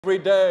Every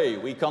day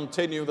we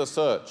continue the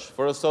search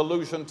for a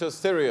solution to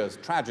Syria's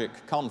tragic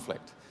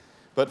conflict.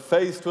 But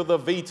faced with the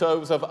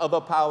vetoes of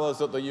other powers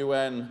at the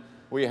UN,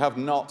 we have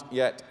not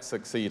yet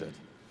succeeded.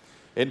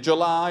 In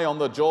July, on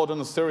the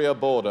Jordan-Syria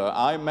border,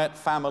 I met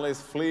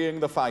families fleeing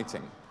the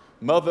fighting,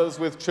 mothers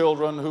with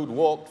children who'd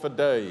walked for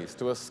days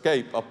to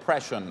escape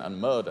oppression and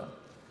murder.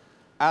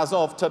 As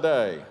of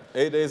today,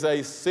 it is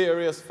a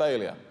serious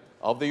failure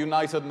of the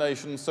United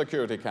Nations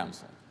Security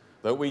Council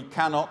that we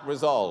cannot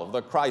resolve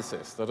the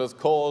crisis that has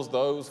caused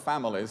those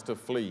families to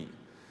flee.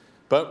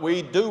 But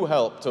we do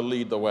help to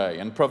lead the way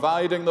in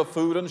providing the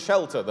food and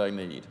shelter they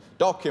need,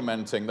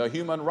 documenting the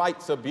human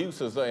rights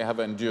abuses they have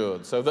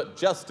endured so that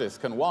justice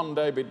can one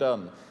day be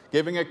done,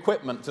 giving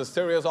equipment to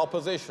Syria's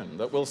opposition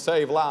that will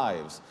save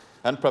lives,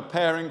 and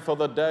preparing for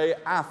the day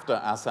after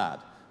Assad,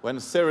 when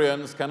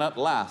Syrians can at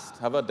last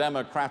have a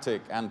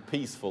democratic and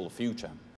peaceful future.